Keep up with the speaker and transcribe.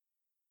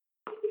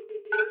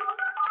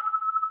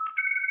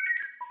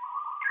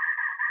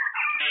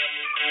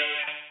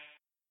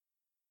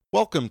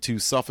Welcome to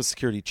Sophos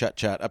Security Chet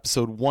Chat,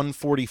 episode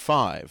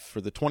 145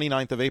 for the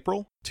 29th of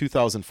April,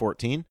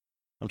 2014.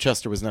 I'm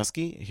Chester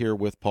Wisniewski, here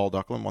with Paul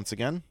Ducklin once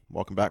again.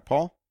 Welcome back,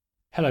 Paul.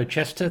 Hello,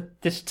 Chester.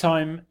 This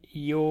time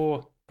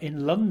you're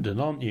in London,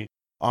 aren't you?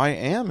 I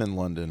am in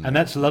London. And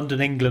that's London,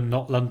 England,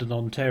 not London,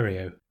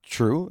 Ontario.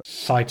 True.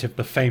 Site of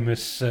the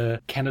famous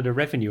Canada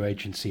Revenue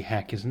Agency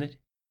hack, isn't it?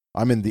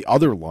 I'm in the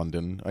other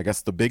London, I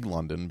guess the big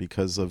London,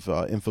 because of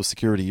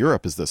InfoSecurity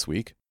Europe is this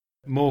week.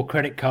 More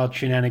credit card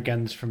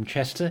shenanigans from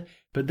Chester,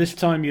 but this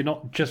time you're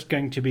not just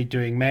going to be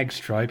doing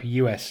Magstripe,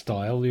 US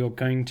style, you're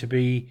going to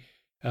be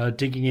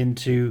digging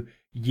into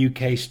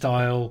UK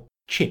style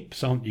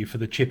chips, aren't you, for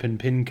the chip and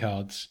pin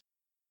cards?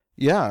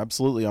 Yeah,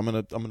 absolutely. I'm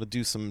gonna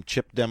do some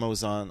chip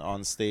demos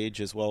on stage,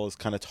 as well as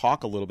kind of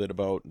talk a little bit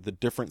about the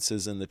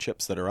differences in the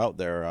chips that are out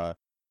there.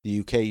 The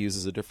UK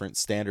uses a different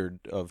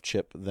standard of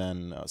chip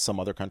than some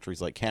other countries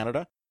like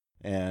Canada,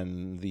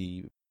 and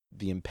the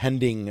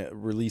impending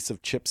release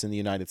of chips in the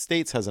United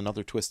States has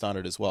another twist on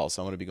it as well.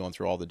 So I'm going to be going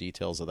through all the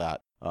details of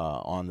that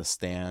on the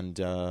stand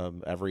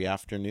every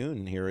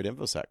afternoon here at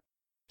InfoSec.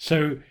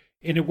 So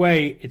in a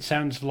way, it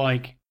sounds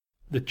like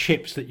the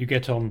chips that you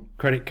get on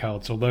credit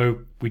cards,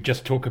 although we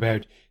just talk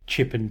about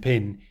chip and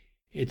pin,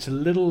 it's a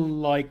little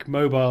like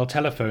mobile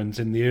telephones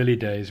in the early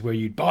days where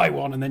you'd buy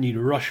one and then you'd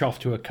rush off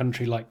to a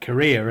country like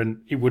Korea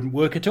and it wouldn't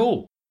work at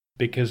all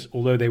because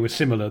although they were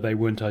similar, they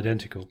weren't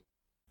identical.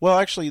 Well,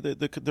 actually,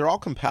 they're all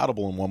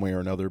compatible in one way or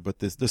another, but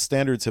the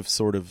standards have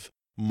sort of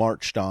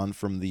marched on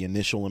from the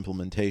initial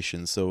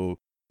implementation, so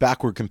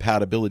backward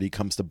compatibility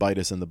comes to bite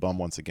us in the bum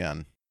once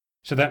again.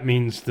 So that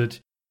means that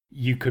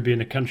you could be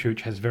in a country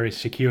which has very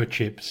secure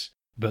chips,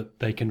 but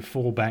they can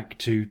fall back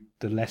to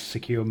the less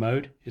secure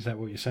mode? Is that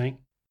what you're saying?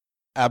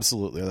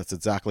 Absolutely. That's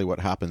exactly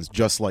what happens.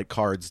 Just like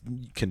cards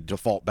can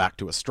default back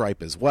to a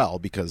Stripe as well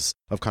because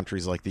of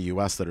countries like the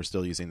US that are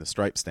still using the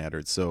Stripe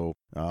standard. So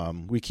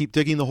we keep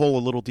digging the hole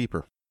a little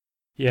deeper.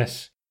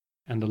 Yes,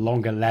 and a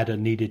longer ladder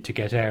needed to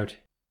get out.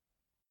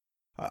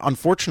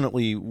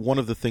 Unfortunately, one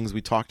of the things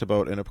we talked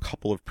about in a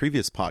couple of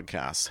previous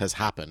podcasts has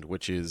happened,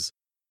 which is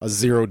a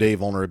zero-day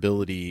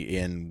vulnerability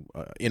in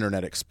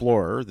Internet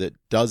Explorer that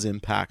does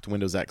impact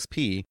Windows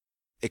XP,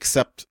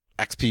 except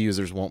XP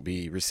users won't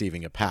be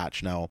receiving a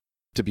patch. Now,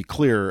 to be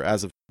clear,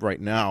 as of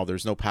right now,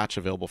 there's no patch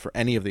available for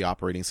any of the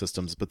operating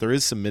systems, but there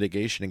is some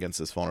mitigation against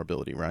this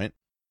vulnerability, right?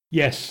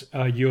 Yes,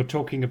 you're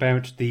talking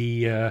about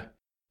the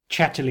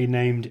chattily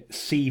named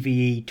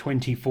CVE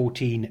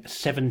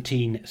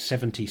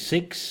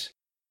 2014-1776,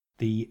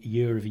 the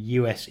year of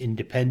US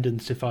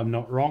independence, if I'm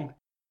not wrong.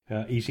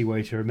 Easy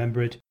way to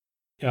remember it.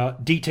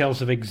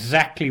 Details of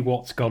exactly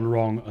what's gone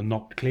wrong are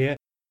not clear.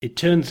 It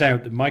turns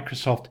out that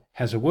Microsoft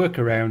has a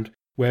workaround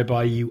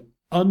whereby you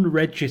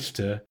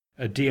unregister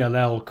a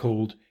DLL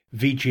called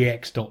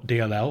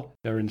VGX.dll.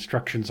 There are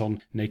instructions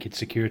on Naked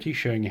Security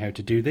showing you how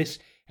to do this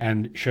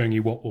and showing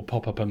you what will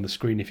pop up on the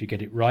screen if you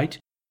get it right.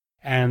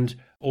 And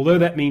although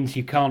that means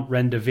you can't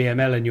render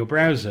VML in your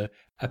browser,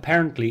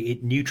 apparently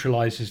it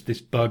neutralizes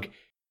this bug.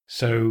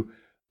 So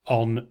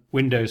on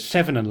Windows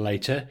 7 and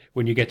later,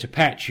 when you get a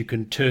patch, you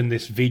can turn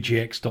this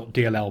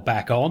VGX.dll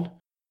back on.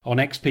 On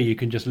XP, you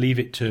can just leave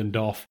it turned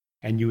off,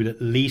 and you will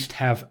at least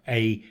have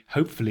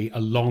hopefully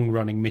a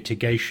long-running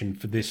mitigation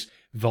for this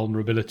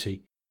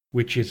vulnerability,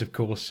 which is, of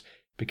course,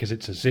 because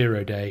it's a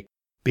zero-day,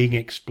 being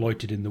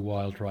exploited in the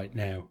wild right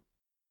now.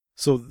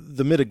 So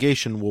the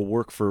mitigation will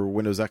work for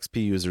Windows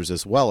XP users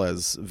as well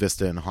as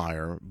Vista and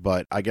higher,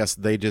 but I guess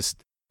they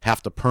just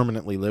have to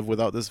permanently live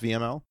without this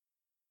VML?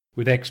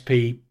 With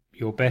XP,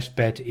 your best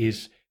bet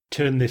is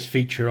turn this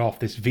feature off,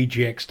 this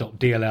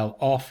VGX.dll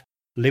off,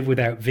 live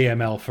without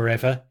VML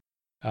forever,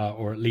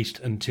 or at least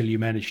until you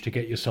manage to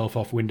get yourself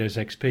off Windows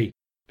XP,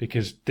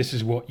 because this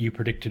is what you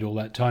predicted all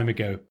that time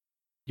ago.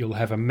 You'll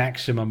have a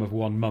maximum of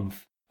 1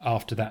 month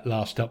after that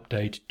last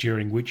update,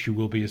 during which you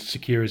will be as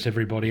secure as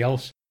everybody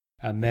else,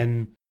 and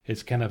then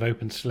it's kind of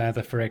open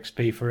slather for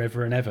XP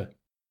forever and ever.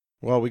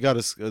 Well, we got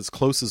as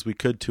close as we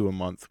could to a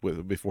month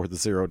before the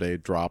 0-day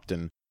dropped,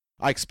 and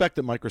I expect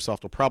that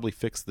Microsoft will probably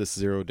fix this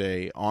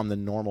 0-day on the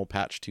normal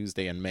Patch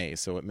Tuesday in May,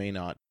 so it may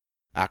not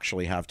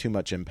actually have too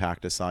much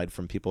impact aside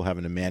from people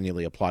having to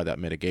manually apply that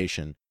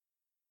mitigation.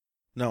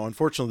 Now,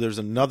 unfortunately, there's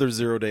another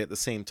 0-day at the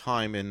same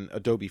time in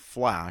Adobe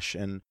Flash,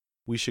 and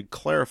we should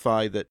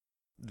clarify that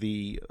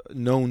the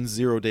known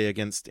 0-day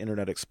against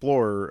Internet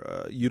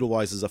Explorer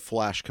utilizes a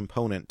Flash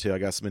component to, I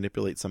guess,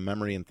 manipulate some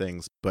memory and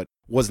things, but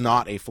was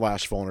not a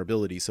Flash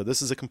vulnerability. So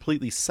this is a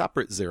completely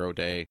separate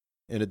 0-day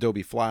in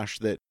Adobe Flash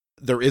that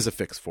there is a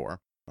fix for.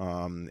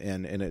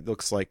 And it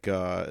looks like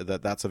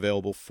that's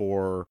available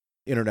for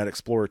Internet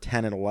Explorer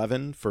 10 and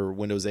 11 for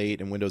Windows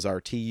 8 and Windows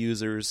RT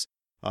users.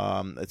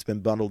 It's been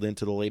bundled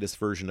into the latest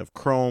version of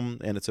Chrome,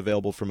 and it's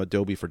available from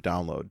Adobe for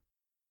download.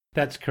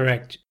 That's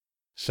correct.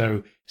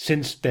 So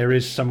since there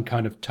is some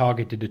kind of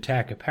targeted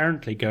attack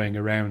apparently going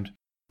around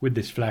with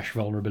this Flash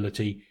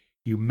vulnerability,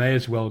 you may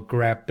as well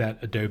grab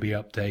that Adobe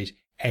update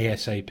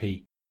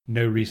ASAP.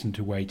 No reason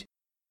to wait.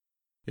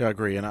 Yeah, I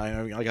agree. And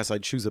I guess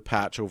I'd choose a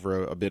patch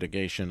over a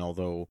mitigation,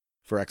 although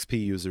for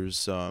XP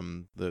users,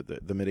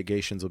 the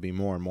mitigations will be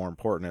more and more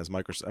important as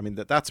Microsoft. I mean,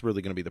 that's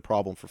really going to be the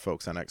problem for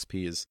folks on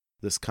XP is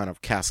this kind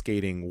of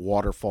cascading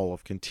waterfall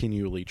of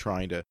continually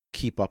trying to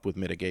keep up with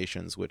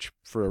mitigations, which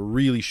for a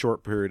really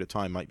short period of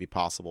time might be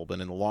possible,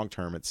 but in the long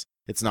term, it's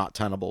not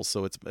tenable.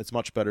 So it's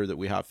much better that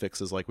we have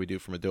fixes like we do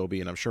from Adobe,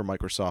 and I'm sure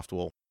Microsoft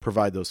will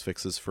provide those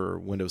fixes for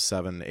Windows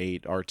 7,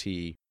 8, RT,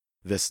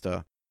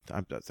 Vista.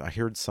 I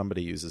heard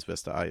somebody uses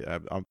Vista.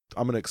 I'm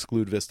going to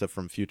exclude Vista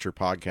from future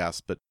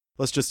podcasts, but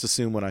let's just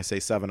assume when I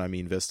say 7, I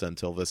mean Vista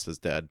until Vista's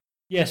dead.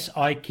 Yes,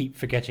 I keep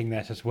forgetting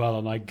that as well,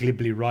 and I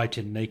glibly write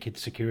in Naked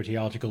Security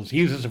articles,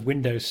 users of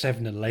Windows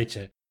 7 and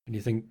later, and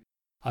you think,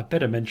 I'd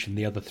better mention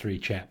the other 3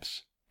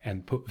 chaps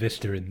and put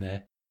Vista in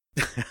there.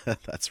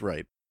 That's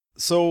right.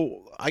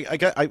 So I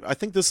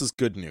think this is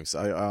good news.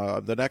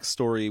 The next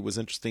story was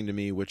interesting to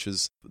me, which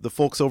is the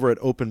folks over at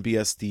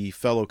OpenBSD,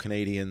 fellow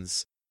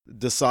Canadians,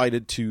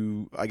 decided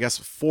to, I guess,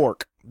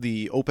 fork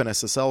the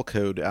OpenSSL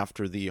code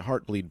after the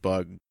Heartbleed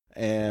bug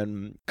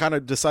and kind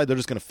of decide they're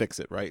just going to fix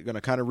it, right? Going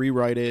to kind of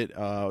rewrite it,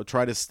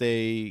 try to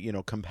stay,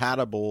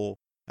 compatible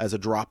as a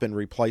drop-in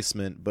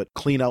replacement, but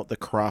clean out the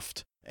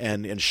cruft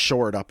and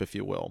shore it up, if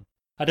you will.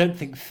 I don't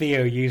think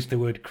Theo used the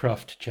word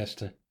cruft,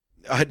 Chester.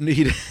 I'd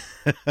need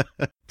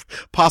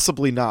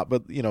possibly not,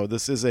 but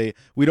this is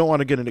we don't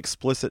want to get an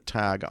explicit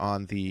tag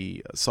on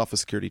the Software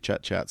Security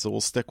chat, so we'll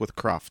stick with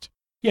cruft.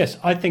 Yes,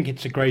 I think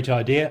it's a great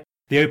idea.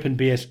 The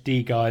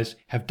OpenBSD guys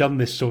have done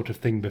this sort of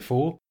thing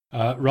before.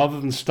 Rather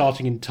than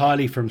starting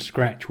entirely from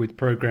scratch with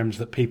programs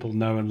that people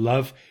know and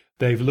love,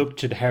 they've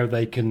looked at how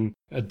they can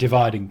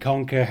divide and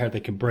conquer, how they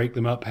can break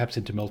them up perhaps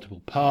into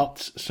multiple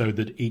parts so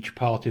that each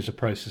part is a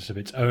process of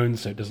its own,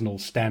 so it doesn't all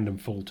stand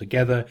and fall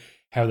together,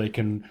 how they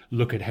can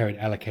look at how it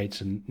allocates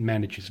and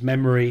manages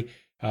memory,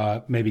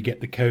 maybe get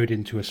the code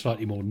into a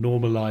slightly more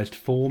normalized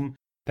form.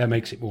 That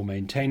makes it more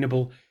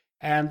maintainable.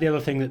 And the other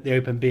thing that the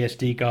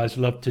OpenBSD guys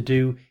love to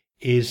do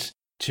is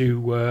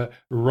to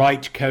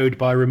write code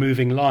by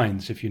removing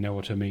lines, if you know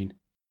what I mean.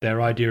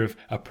 Their idea of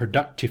a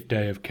productive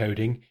day of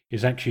coding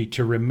is actually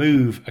to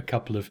remove a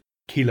couple of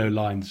kilo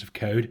lines of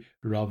code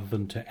rather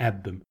than to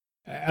add them.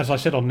 As I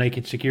said on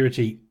Naked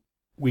Security,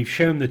 we've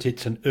shown that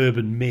it's an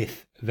urban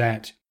myth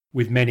that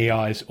with many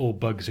eyes all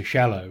bugs are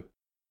shallow.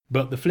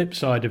 But the flip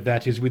side of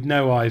that is with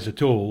no eyes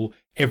at all,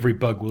 every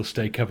bug will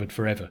stay covered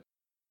forever.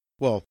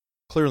 Well,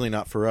 clearly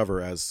not forever,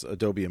 as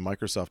Adobe and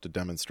Microsoft have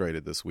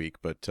demonstrated this week,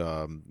 but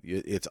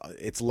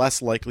it's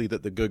less likely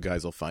that the good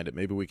guys will find it.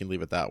 Maybe we can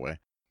leave it that way.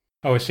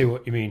 Oh, I see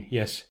what you mean,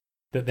 yes.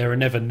 That there are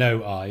never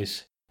no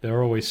eyes. There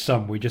are always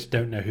some, we just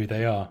don't know who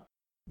they are.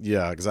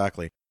 Yeah,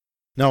 exactly.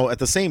 Now, at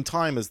the same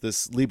time as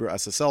this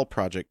LibreSSL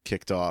project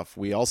kicked off,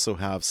 we also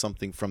have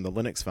something from the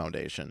Linux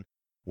Foundation,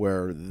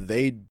 where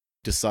they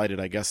decided,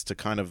 I guess, to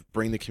kind of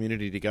bring the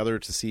community together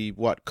to see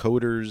what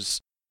coders,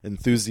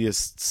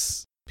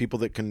 enthusiasts, people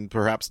that can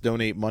perhaps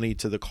donate money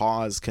to the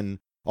cause can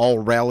all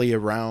rally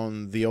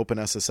around the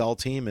OpenSSL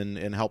team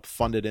and help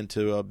fund it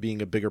into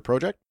being a bigger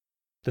project?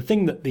 The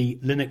thing that the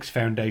Linux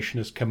Foundation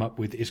has come up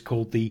with is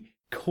called the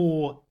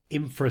Core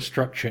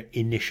Infrastructure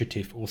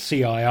Initiative, or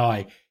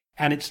CII,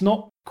 and it's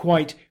not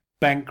quite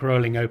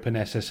bankrolling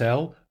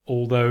OpenSSL,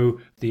 although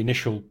the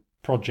initial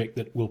project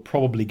that will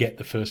probably get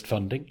the first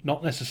funding,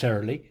 not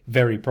necessarily,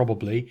 very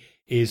probably,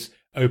 is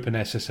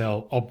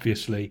OpenSSL,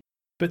 obviously.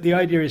 But the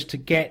idea is to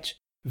get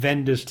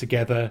vendors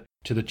together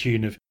to the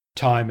tune of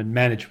time and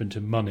management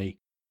and money,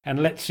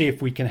 and let's see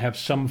if we can have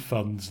some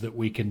funds that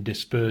we can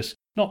disperse,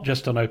 not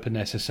just on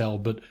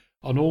OpenSSL, but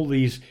on all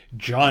these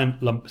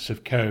giant lumps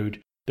of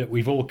code that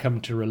we've all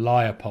come to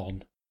rely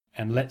upon.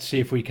 And let's see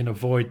if we can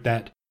avoid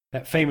that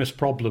famous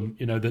problem,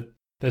 that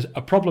there's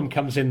a problem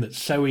comes in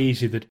that's so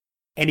easy that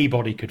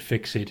anybody could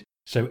fix it,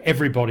 so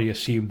everybody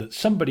assumed that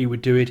somebody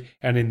would do it,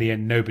 and in the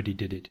end nobody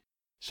did it.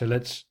 So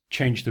let's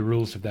change the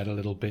rules of that a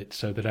little bit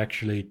so that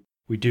actually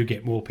we do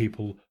get more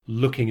people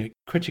looking at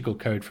critical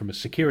code from a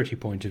security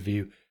point of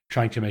view,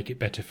 trying to make it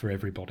better for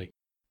everybody.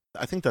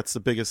 I think that's the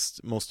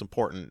biggest, most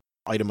important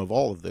item of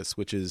all of this,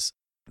 which is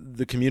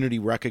the community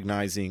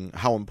recognizing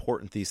how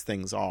important these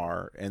things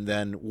are, and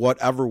then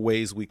whatever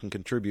ways we can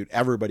contribute,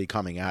 everybody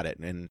coming at it.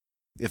 And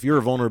if you're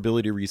a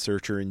vulnerability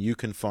researcher and you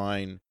can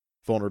find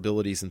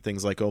vulnerabilities in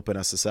things like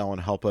OpenSSL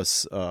and help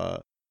us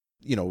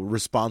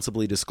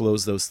responsibly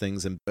disclose those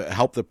things and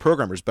help the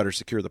programmers better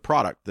secure the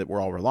product that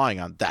we're all relying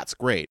on, that's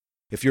great.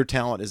 If your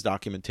talent is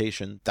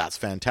documentation, that's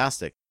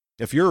fantastic.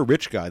 If you're a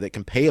rich guy that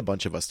can pay a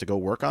bunch of us to go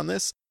work on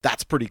this,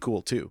 that's pretty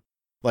cool too.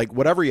 Like,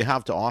 whatever you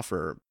have to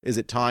offer, is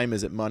it time,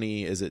 is it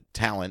money, is it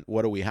talent,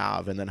 what do we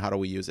have, and then how do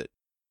we use it?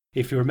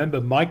 If you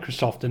remember,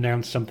 Microsoft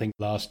announced something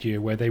last year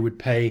where they would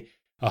pay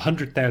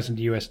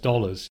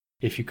 $100,000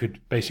 if you could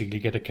basically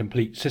get a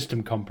complete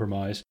system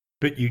compromise,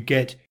 but you'd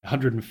get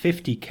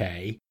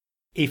 $150K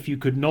if you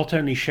could not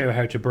only show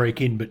how to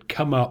break in, but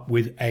come up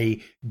with a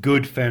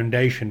good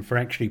foundation for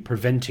actually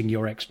preventing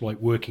your exploit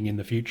working in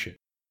the future.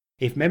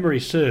 If memory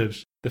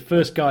serves, the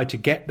first guy to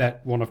get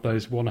that one of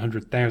those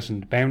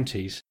 100,000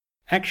 bounties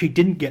actually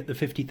didn't get the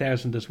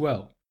 50,000 as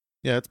well.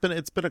 Yeah,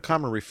 it's been a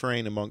common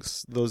refrain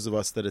amongst those of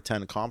us that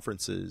attend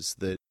conferences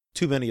that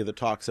too many of the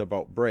talks are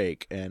about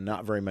break and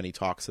not very many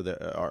talks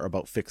are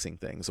about fixing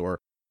things, or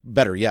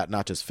better yet,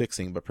 not just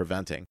fixing but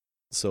preventing.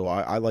 So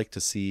I like to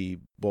see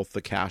both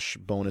the cash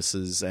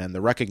bonuses and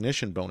the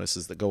recognition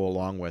bonuses that go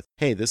along with,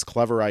 hey, this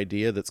clever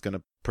idea that's going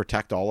to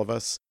protect all of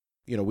us.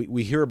 You know,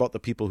 we hear about the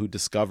people who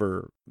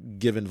discover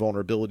given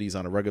vulnerabilities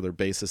on a regular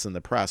basis in the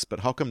press,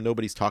 but how come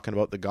nobody's talking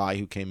about the guy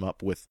who came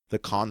up with the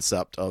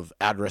concept of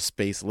address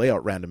space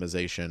layout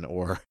randomization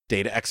or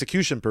data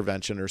execution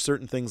prevention or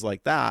certain things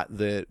like that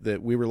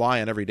we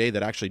rely on every day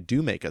that actually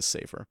do make us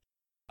safer?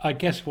 I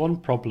guess one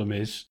problem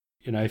is,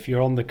 if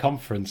you're on the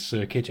conference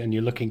circuit and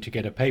you're looking to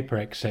get a paper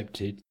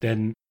accepted,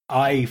 then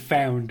I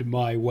found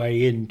my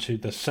way into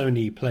the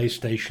Sony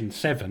PlayStation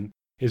 7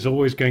 is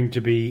always going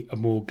to be a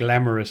more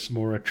glamorous,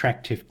 more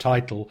attractive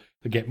title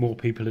to get more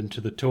people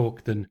into the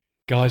talk than,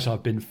 guys,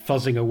 I've been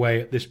fuzzing away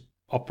at this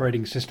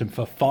operating system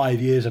for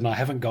 5 years and I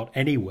haven't got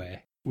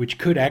anywhere, which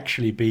could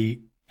actually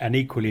be an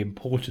equally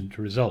important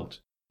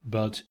result.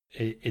 But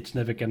it's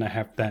never going to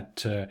have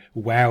that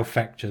wow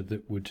factor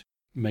that would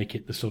make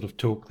it the sort of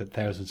talk that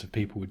thousands of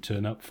people would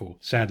turn up for,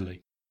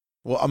 sadly.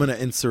 Well, I'm going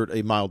to insert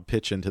a mild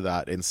pitch into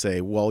that and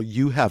say, well,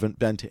 you haven't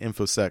been to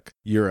InfoSec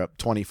Europe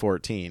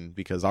 2014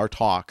 because our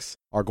talks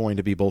are going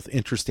to be both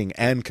interesting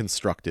and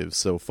constructive.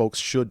 So folks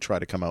should try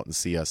to come out and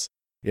see us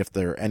if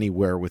they're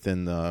anywhere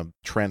within the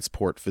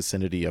transport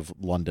vicinity of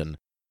London.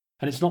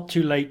 And it's not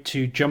too late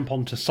to jump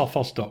onto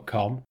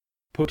sophos.com,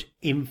 put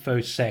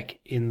InfoSec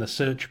in the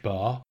search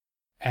bar,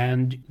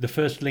 and the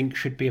first link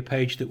should be a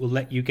page that will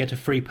let you get a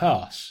free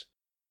pass.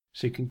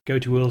 So you can go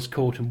to Earl's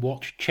Court and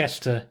watch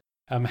Chester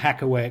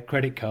hack away at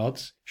credit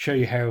cards, show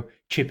you how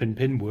chip and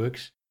pin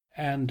works,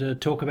 and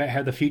talk about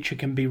how the future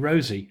can be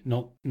rosy,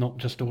 not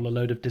just all a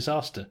load of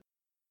disaster.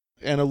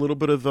 And a little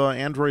bit of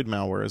Android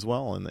malware as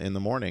well in the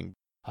morning.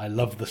 I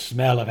love the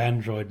smell of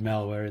Android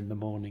malware in the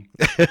morning.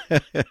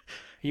 Are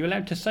you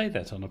allowed to say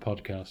that on a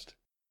podcast?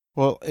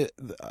 Well,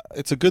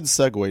 it's a good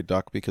segue,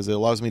 Duck, because it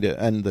allows me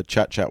to end the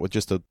chat with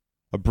just a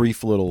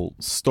brief little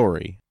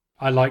story.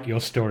 I like your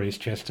stories,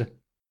 Chester.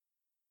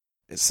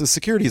 So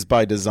security is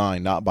by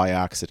design, not by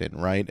accident,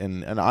 right?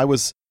 And I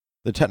was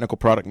the technical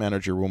product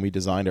manager when we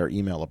designed our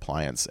email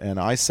appliance, and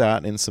I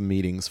sat in some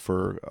meetings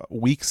for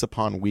weeks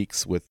upon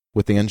weeks with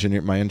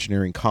my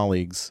engineering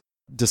colleagues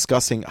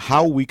discussing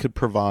how we could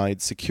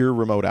provide secure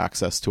remote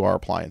access to our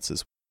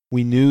appliances.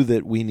 We knew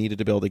that we needed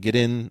to be able to get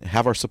in,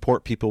 have our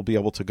support people be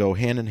able to go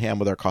hand in hand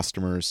with our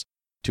customers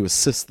to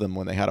assist them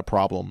when they had a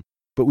problem,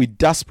 but we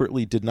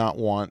desperately did not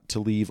want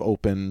to leave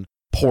open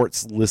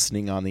ports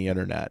listening on the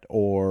internet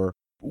or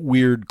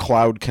weird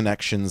cloud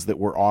connections that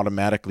were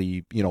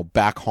automatically,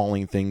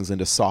 backhauling things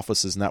into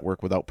Sophos'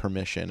 network without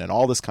permission and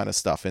all this kind of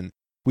stuff. And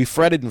we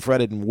fretted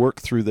and worked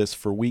through this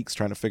for weeks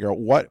trying to figure out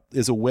what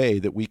is a way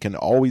that we can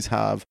always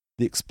have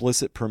the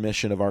explicit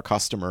permission of our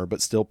customer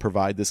but still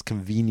provide this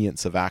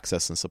convenience of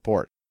access and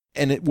support.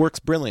 And it works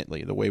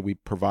brilliantly the way we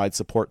provide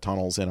support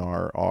tunnels in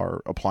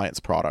our appliance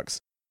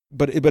products.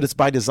 But it's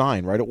by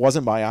design, right? It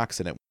wasn't by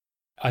accident.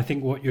 I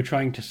think what you're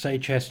trying to say,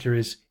 Chester,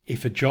 is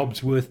if a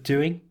job's worth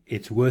doing,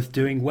 it's worth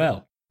doing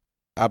well.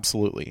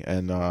 Absolutely.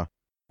 And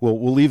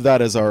we'll leave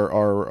that as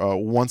our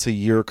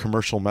once-a-year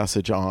commercial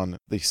message on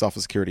the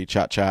Sophos Security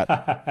Chat.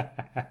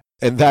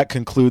 And that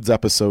concludes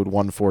episode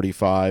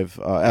 145.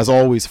 As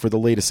always, for the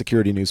latest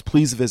security news,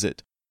 please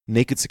visit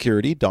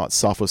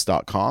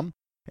nakedsecurity.sophos.com.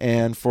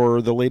 And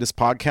for the latest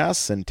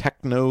podcasts and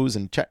tech knows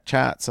and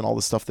chats and all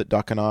the stuff that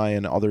Duck and I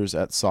and others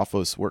at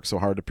Sophos work so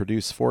hard to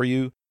produce for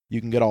you, you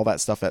can get all that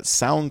stuff at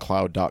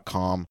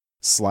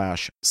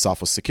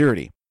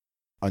soundcloud.com/SophosSecurity.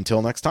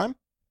 Until next time,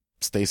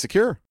 stay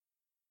secure.